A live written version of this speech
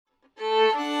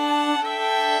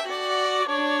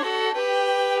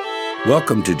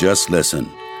Welcome to Just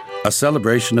Listen, a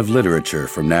celebration of literature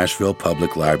from Nashville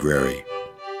Public Library.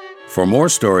 For more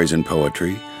stories and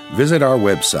poetry, visit our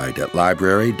website at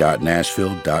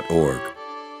library.nashville.org.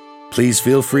 Please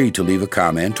feel free to leave a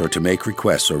comment or to make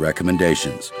requests or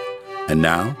recommendations. And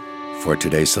now, for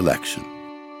today's selection.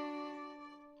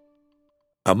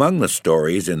 Among the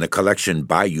stories in the collection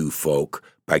Bayou Folk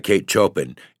by Kate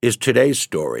Chopin is today's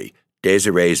story,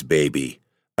 Désirée's Baby,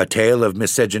 a tale of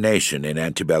miscegenation in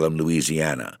antebellum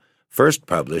Louisiana, first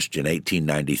published in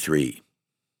 1893.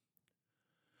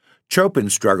 Chopin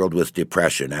struggled with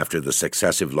depression after the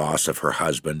successive loss of her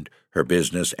husband, her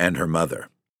business, and her mother.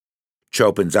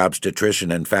 Chopin's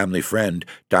obstetrician and family friend,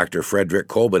 Dr. Frederick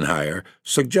Kolbenheyer,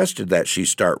 suggested that she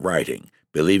start writing,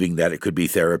 believing that it could be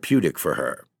therapeutic for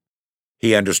her.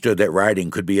 He understood that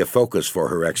writing could be a focus for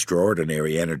her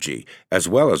extraordinary energy, as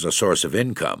well as a source of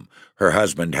income, her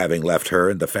husband having left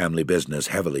her and the family business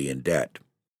heavily in debt.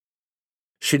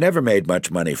 She never made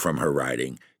much money from her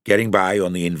writing, getting by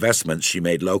on the investments she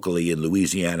made locally in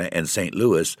Louisiana and St.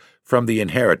 Louis from the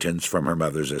inheritance from her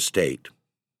mother's estate.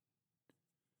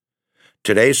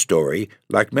 Today's story,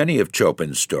 like many of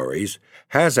Chopin's stories,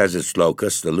 has as its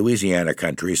locus the Louisiana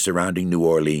country surrounding New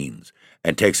Orleans,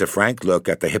 and takes a frank look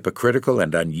at the hypocritical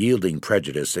and unyielding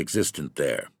prejudice existent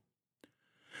there.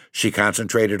 She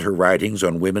concentrated her writings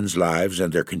on women's lives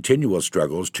and their continual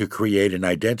struggles to create an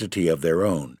identity of their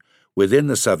own within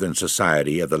the Southern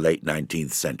society of the late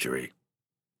 19th century.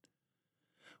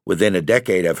 Within a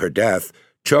decade of her death,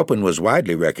 Chopin was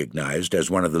widely recognized as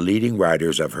one of the leading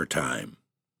writers of her time.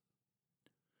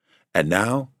 And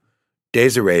now,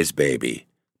 Désirée's Baby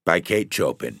by Kate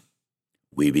Chopin.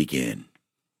 We begin.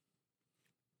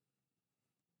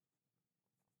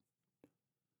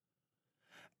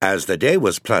 As the day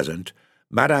was pleasant,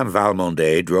 Madame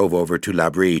Valmondé drove over to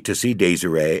L'Abri to see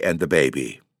Désirée and the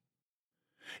baby.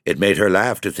 It made her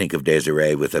laugh to think of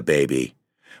Désirée with a baby.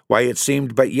 Why, it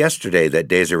seemed but yesterday that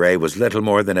Désirée was little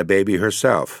more than a baby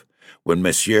herself, when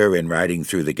Monsieur, in riding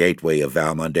through the gateway of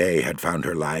Valmondé, had found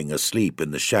her lying asleep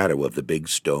in the shadow of the big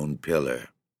stone pillar.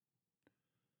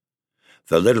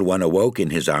 The little one awoke in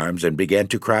his arms and began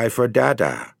to cry for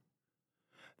Dada.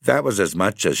 That was as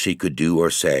much as she could do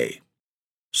or say.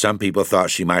 Some people thought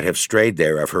she might have strayed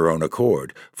there of her own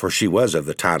accord, for she was of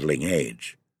the toddling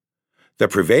age. The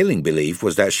prevailing belief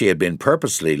was that she had been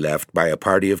purposely left by a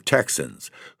party of Texans,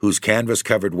 whose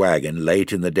canvas-covered wagon,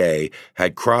 late in the day,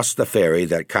 had crossed the ferry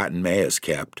that Cotton Mather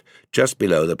kept, just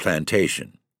below the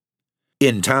plantation.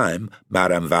 In time,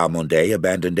 Madame Valmondé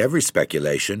abandoned every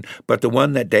speculation but the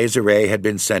one that Désirée had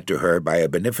been sent to her by a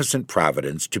beneficent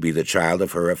providence to be the child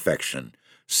of her affection,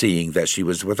 seeing that she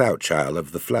was without child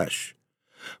of the flesh.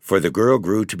 For the girl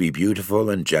grew to be beautiful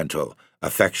and gentle,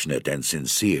 affectionate and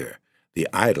sincere, the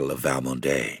idol of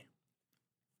Valmondé.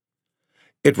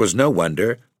 It was no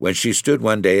wonder, when she stood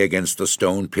one day against the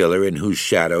stone pillar in whose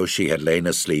shadow she had lain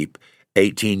asleep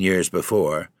 18 years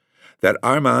before, that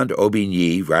Armand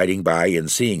Aubigny, riding by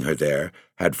and seeing her there,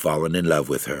 had fallen in love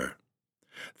with her.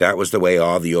 That was the way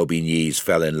all the Aubignys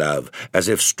fell in love, as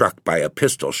if struck by a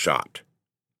pistol shot.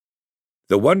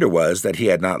 The wonder was that he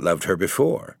had not loved her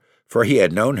before, for he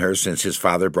had known her since his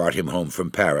father brought him home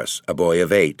from Paris, a boy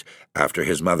of 8, after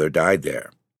his mother died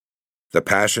there. The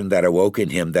passion that awoke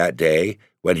in him that day,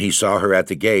 when he saw her at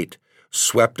the gate,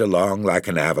 swept along like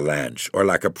an avalanche, or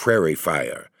like a prairie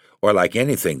fire, or like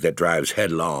anything that drives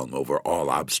headlong over all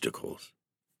obstacles.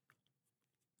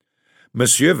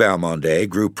 Monsieur Valmondé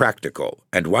grew practical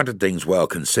and wanted things well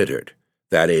considered,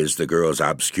 that is, the girl's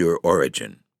obscure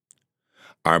origin.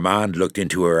 Armand looked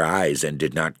into her eyes and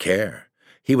did not care.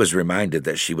 He was reminded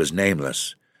that she was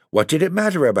nameless. What did it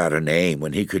matter about a name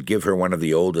when he could give her one of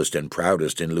the oldest and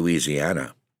proudest in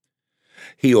Louisiana?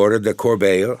 He ordered the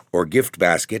corbeille, or gift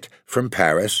basket, from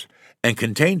Paris, and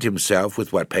contained himself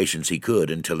with what patience he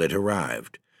could until it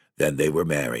arrived. Then they were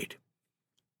married.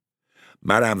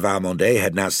 Madame Valmondé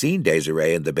had not seen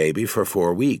Désirée and the baby for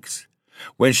 4 weeks.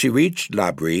 When she reached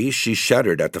L'Abri, she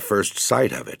shuddered at the first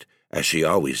sight of it, as she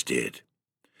always did.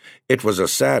 It was a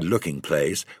sad-looking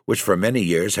place, which for many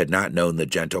years had not known the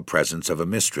gentle presence of a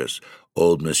mistress,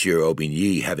 old Monsieur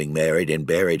Aubigny having married and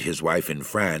buried his wife in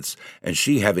France, and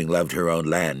she having loved her own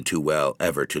land too well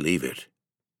ever to leave it.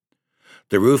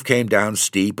 The roof came down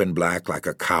steep and black like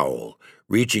a cowl,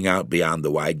 reaching out beyond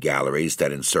the wide galleries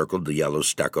that encircled the yellow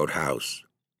stuccoed house.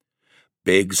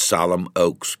 Big, solemn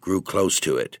oaks grew close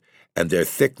to it, and their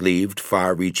thick-leaved,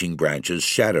 far-reaching branches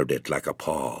shadowed it like a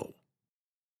pall.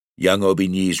 Young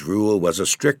Aubigny's rule was a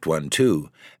strict one, too,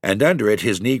 and under it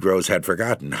his Negroes had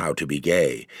forgotten how to be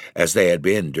gay, as they had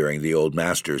been during the old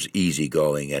master's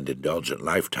easy-going and indulgent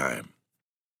lifetime.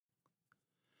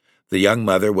 The young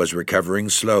mother was recovering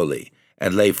slowly,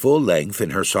 and lay full length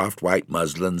in her soft white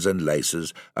muslins and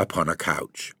laces upon a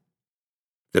couch.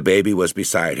 The baby was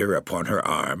beside her upon her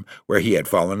arm, where he had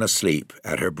fallen asleep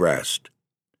at her breast.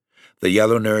 The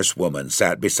yellow nurse woman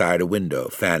sat beside a window,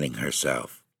 fanning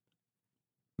herself.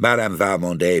 Madame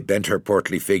Valmondé bent her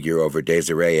portly figure over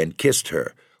Désirée and kissed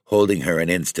her, holding her an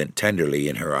instant tenderly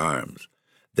in her arms.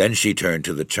 Then she turned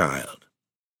to the child.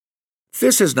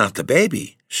 "This is not the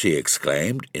baby," she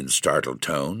exclaimed in startled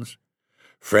tones.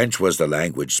 French was the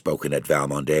language spoken at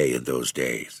Valmondé in those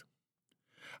days.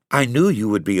 "I knew you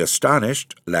would be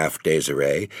astonished," laughed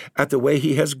Désirée, "at the way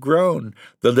he has grown,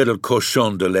 the little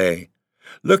cochon de lait.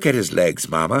 Look at his legs,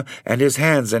 Mamma, and his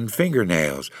hands and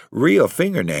fingernails, real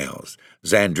fingernails.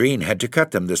 Zandrine had to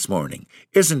cut them this morning.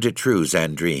 Isn't it true,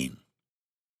 Zandrine?"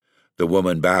 The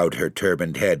woman bowed her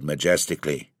turbaned head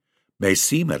majestically.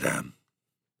 "Merci, madame."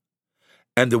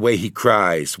 "And the way he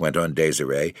cries," went on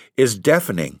Désirée, "is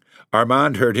deafening.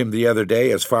 Armand heard him the other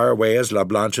day as far away as La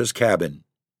Blanche's cabin."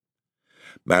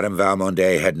 Madame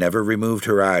Valmondé had never removed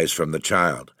her eyes from the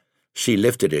child. She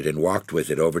lifted it and walked with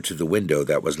it over to the window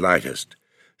that was lightest.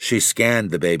 She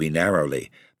scanned the baby narrowly,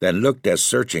 then looked as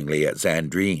searchingly at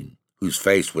Zandrine, whose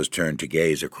face was turned to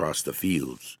gaze across the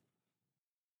fields.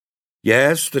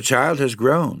 "Yes, the child has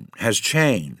grown, has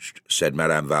changed," said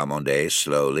Madame Valmondé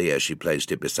slowly as she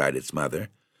placed it beside its mother.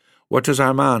 "What does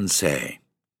Armand say?"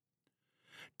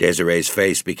 Désirée's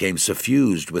face became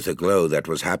suffused with a glow that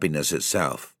was happiness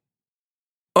itself.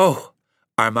 "Oh,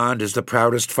 Armand is the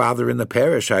proudest father in the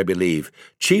parish, I believe,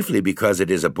 chiefly because it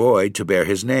is a boy to bear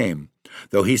his name,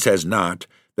 though he says not,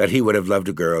 that he would have loved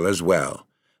a girl as well.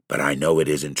 But I know it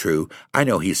isn't true. I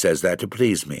know he says that to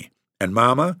please me. And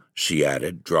Mamma," she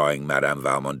added, drawing Madame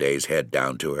Valmondé's head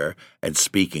down to her and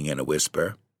speaking in a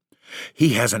whisper, "he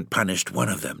hasn't punished one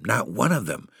of them, not one of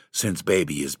them, since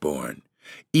baby is born.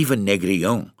 Even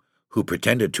Négrillon, who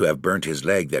pretended to have burnt his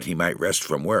leg that he might rest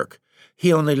from work,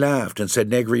 he only laughed and said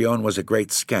Négrillon was a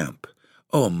great scamp.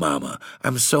 Oh, Mamma,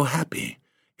 I'm so happy.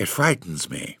 It frightens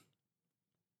me."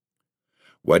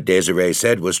 What Désirée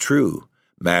said was true.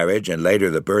 Marriage, and later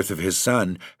the birth of his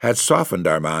son, had softened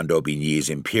Armand Aubigny's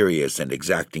imperious and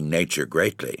exacting nature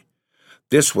greatly.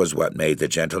 This was what made the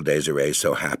gentle Désirée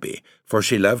so happy, for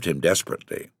she loved him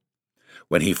desperately.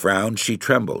 When he frowned, she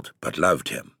trembled, but loved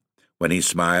him. When he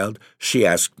smiled, she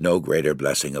asked no greater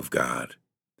blessing of God.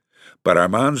 But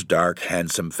Armand's dark,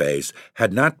 handsome face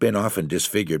had not been often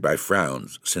disfigured by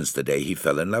frowns since the day he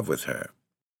fell in love with her.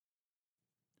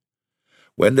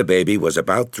 When the baby was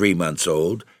about 3 months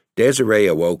old, Désirée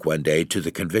awoke one day to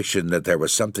the conviction that there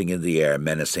was something in the air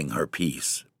menacing her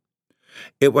peace.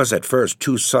 It was at first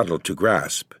too subtle to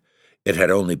grasp. It had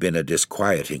only been a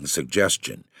disquieting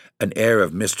suggestion, an air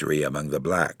of mystery among the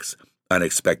blacks,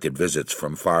 unexpected visits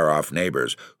from far-off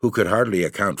neighbors who could hardly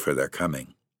account for their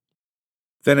coming.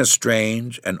 Then a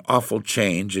strange and awful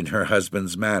change in her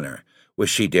husband's manner, which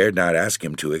she dared not ask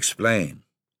him to explain.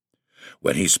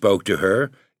 When he spoke to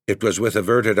her, it was with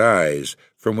averted eyes,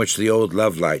 from which the old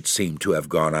love-light seemed to have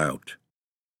gone out.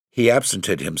 He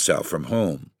absented himself from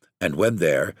home, and when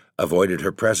there, avoided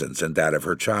her presence and that of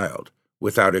her child,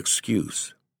 without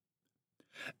excuse.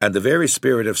 And the very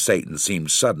spirit of Satan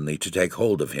seemed suddenly to take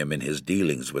hold of him in his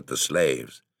dealings with the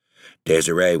slaves.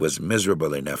 Désirée was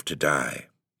miserable enough to die.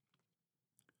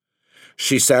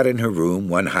 She sat in her room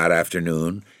one hot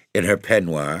afternoon, in her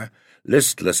peignoir,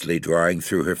 listlessly drawing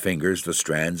through her fingers the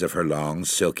strands of her long,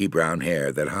 silky brown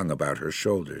hair that hung about her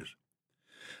shoulders.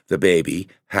 The baby,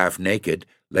 half naked,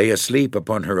 lay asleep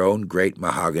upon her own great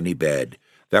mahogany bed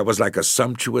that was like a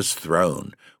sumptuous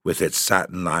throne with its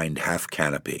satin-lined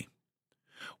half-canopy.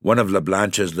 One of La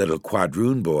Blanche's little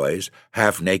quadroon boys,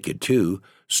 half naked too,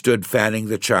 stood fanning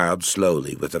the child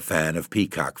slowly with a fan of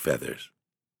peacock feathers.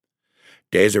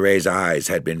 Désirée's eyes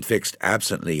had been fixed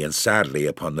absently and sadly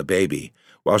upon the baby,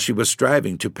 while she was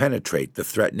striving to penetrate the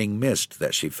threatening mist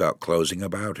that she felt closing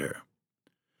about her.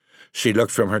 She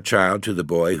looked from her child to the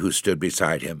boy who stood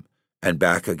beside him, and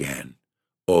back again,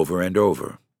 over and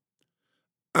over.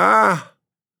 "Ah!"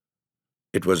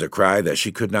 It was a cry that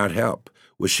she could not help,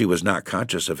 which she was not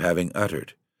conscious of having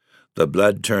uttered. The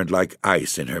blood turned like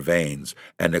ice in her veins,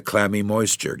 and a clammy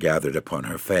moisture gathered upon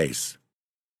her face.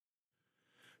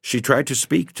 She tried to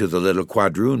speak to the little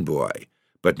quadroon boy,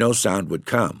 but no sound would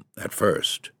come, at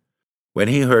first. When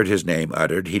he heard his name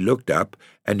uttered, he looked up,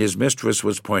 and his mistress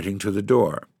was pointing to the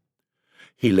door.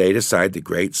 He laid aside the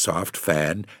great soft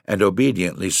fan and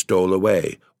obediently stole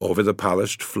away, over the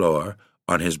polished floor,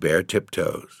 on his bare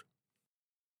tiptoes.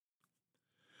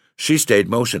 She stayed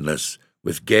motionless,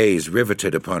 with gaze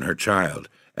riveted upon her child,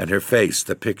 and her face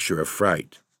the picture of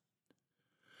fright.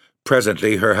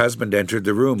 Presently her husband entered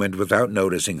the room and, without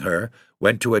noticing her,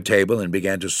 went to a table and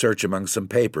began to search among some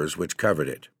papers which covered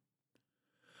it.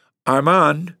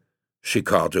 "Armand," she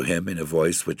called to him in a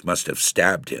voice which must have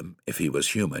stabbed him if he was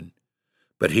human,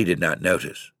 but he did not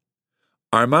notice.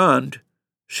 "Armand,"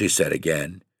 she said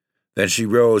again. Then she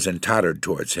rose and tottered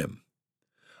towards him.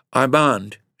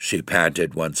 "Armand," she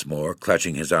panted once more,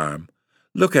 clutching his arm,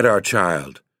 "look at our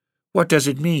child. What does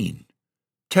it mean?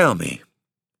 Tell me."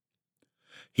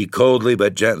 He coldly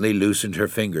but gently loosened her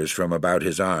fingers from about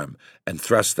his arm and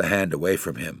thrust the hand away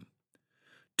from him.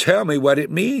 "Tell me what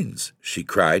it means," she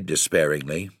cried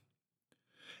despairingly.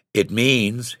 "It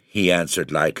means," he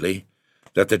answered lightly,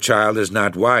 "that the child is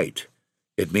not white.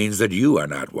 It means that you are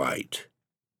not white."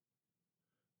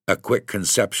 A quick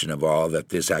conception of all that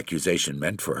this accusation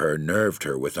meant for her nerved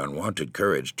her with unwonted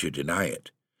courage to deny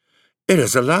it. "It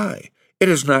is a lie. It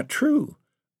is not true.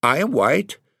 I am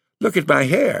white. Look at my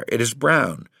hair. It is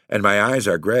brown, and my eyes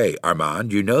are gray.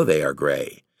 Armand, you know they are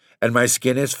gray. And my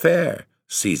skin is fair,"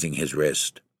 seizing his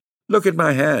wrist. "Look at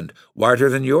my hand, whiter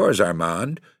than yours,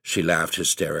 Armand," she laughed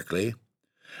hysterically.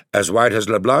 "As white as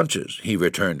Leblanche's," he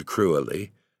returned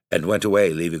cruelly, and went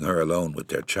away, leaving her alone with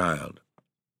their child.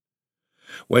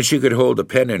 When she could hold a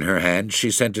pen in her hand,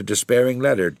 she sent a despairing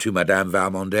letter to Madame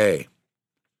Valmondé.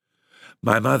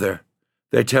 "My mother,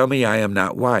 they tell me I am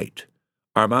not white.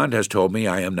 Armand has told me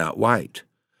I am not white.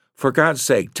 For God's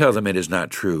sake, tell them it is not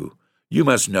true. You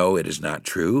must know it is not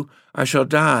true. I shall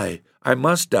die. I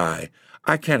must die.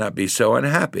 I cannot be so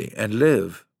unhappy and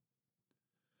live."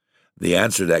 The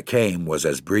answer that came was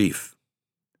as brief.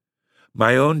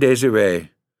 "My own Désirée,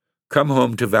 come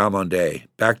home to Valmondé,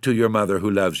 back to your mother who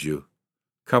loves you.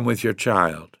 Come with your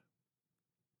child."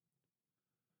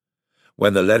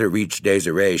 When the letter reached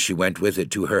Desiree, she went with it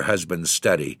to her husband's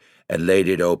study and laid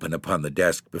it open upon the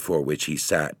desk before which he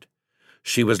sat.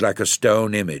 She was like a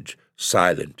stone image,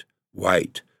 silent,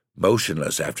 white,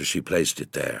 motionless after she placed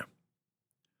it there.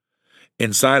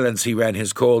 In silence he ran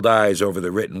his cold eyes over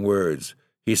the written words.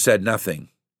 He said nothing.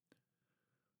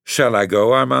 "Shall I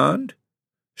go, Armand?"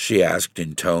 she asked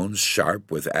in tones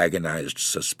sharp with agonized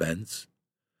suspense.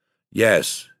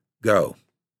 "Yes, go."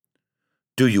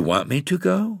 "Do you want me to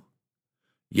go?"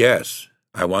 "Yes,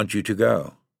 I want you to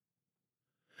go."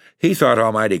 He thought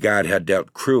Almighty God had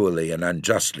dealt cruelly and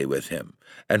unjustly with him,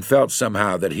 and felt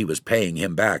somehow that he was paying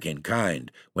him back in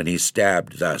kind when he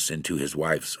stabbed thus into his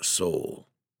wife's soul.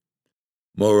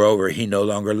 Moreover, he no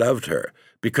longer loved her,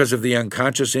 because of the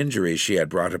unconscious injury she had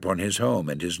brought upon his home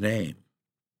and his name.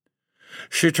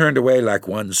 She turned away like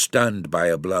one stunned by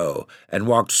a blow, and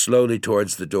walked slowly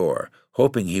towards the door,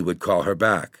 hoping he would call her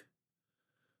back.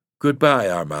 "Goodbye,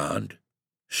 Armand,"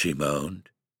 she moaned.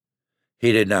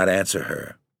 He did not answer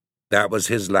her. That was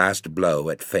his last blow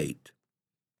at fate.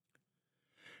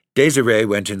 Désirée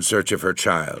went in search of her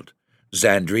child.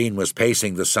 Zandrine was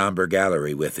pacing the somber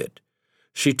gallery with it.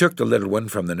 She took the little one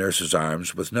from the nurse's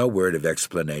arms with no word of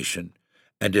explanation,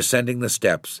 and descending the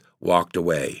steps, walked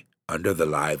away under the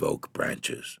live oak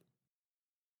branches.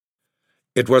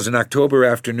 It was an October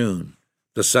afternoon.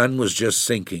 The sun was just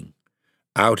sinking.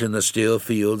 Out in the still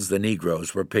fields the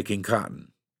Negroes were picking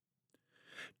cotton.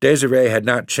 Desiree had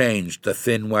not changed the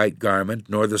thin white garment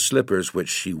nor the slippers which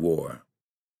she wore.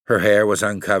 Her hair was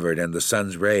uncovered, and the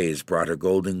sun's rays brought a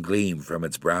golden gleam from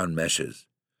its brown meshes.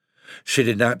 She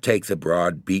did not take the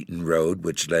broad, beaten road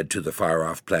which led to the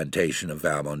far-off plantation of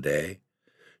Valmondé.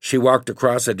 She walked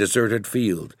across a deserted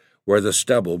field, where the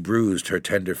stubble bruised her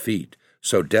tender feet,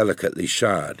 so delicately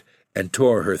shod, and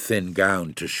tore her thin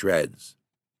gown to shreds.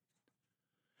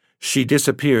 She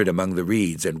disappeared among the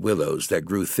reeds and willows that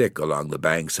grew thick along the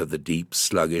banks of the deep,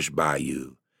 sluggish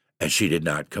bayou, and she did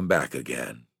not come back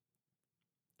again.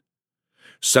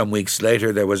 Some weeks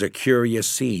later there was a curious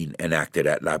scene enacted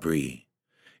at L'Abri.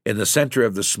 In the center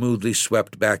of the smoothly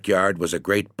swept backyard was a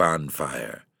great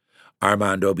bonfire.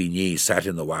 Armand Aubigny sat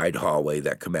in the wide hallway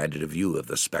that commanded a view of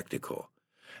the spectacle,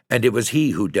 and it was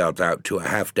he who dealt out to a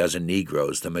half-dozen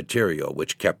Negroes the material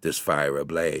which kept this fire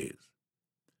ablaze.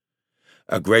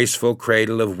 A graceful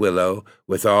cradle of willow,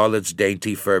 with all its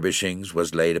dainty furbishings,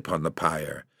 was laid upon the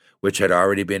pyre, which had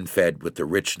already been fed with the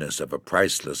richness of a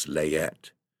priceless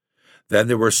layette. Then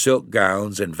there were silk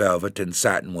gowns and velvet and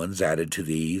satin ones added to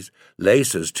these,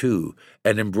 laces, too,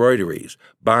 and embroideries,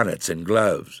 bonnets and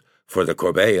gloves, for the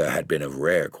corbeille had been of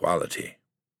rare quality.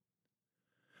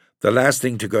 The last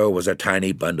thing to go was a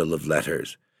tiny bundle of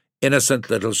letters, innocent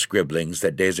little scribblings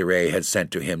that Desiree had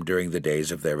sent to him during the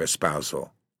days of their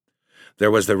espousal.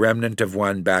 There was the remnant of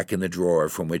one back in the drawer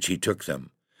from which he took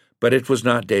them, but it was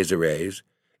not Desiree's.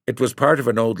 It was part of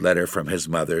an old letter from his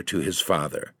mother to his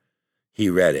father. He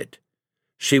read it.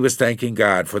 She was thanking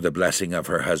God for the blessing of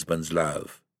her husband's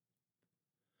love.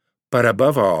 "But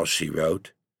above all," she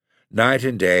wrote, "night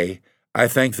and day, I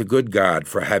thank the good God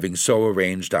for having so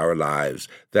arranged our lives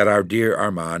that our dear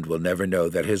Armand will never know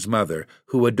that his mother,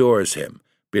 who adores him,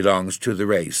 belongs to the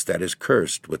race that is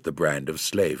cursed with the brand of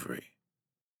slavery."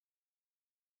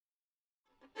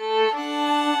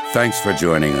 Thanks for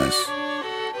joining us.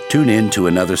 Tune in to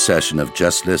another session of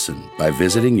Just Listen by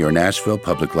visiting your Nashville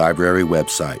Public Library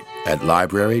website at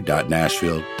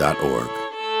library.nashville.org.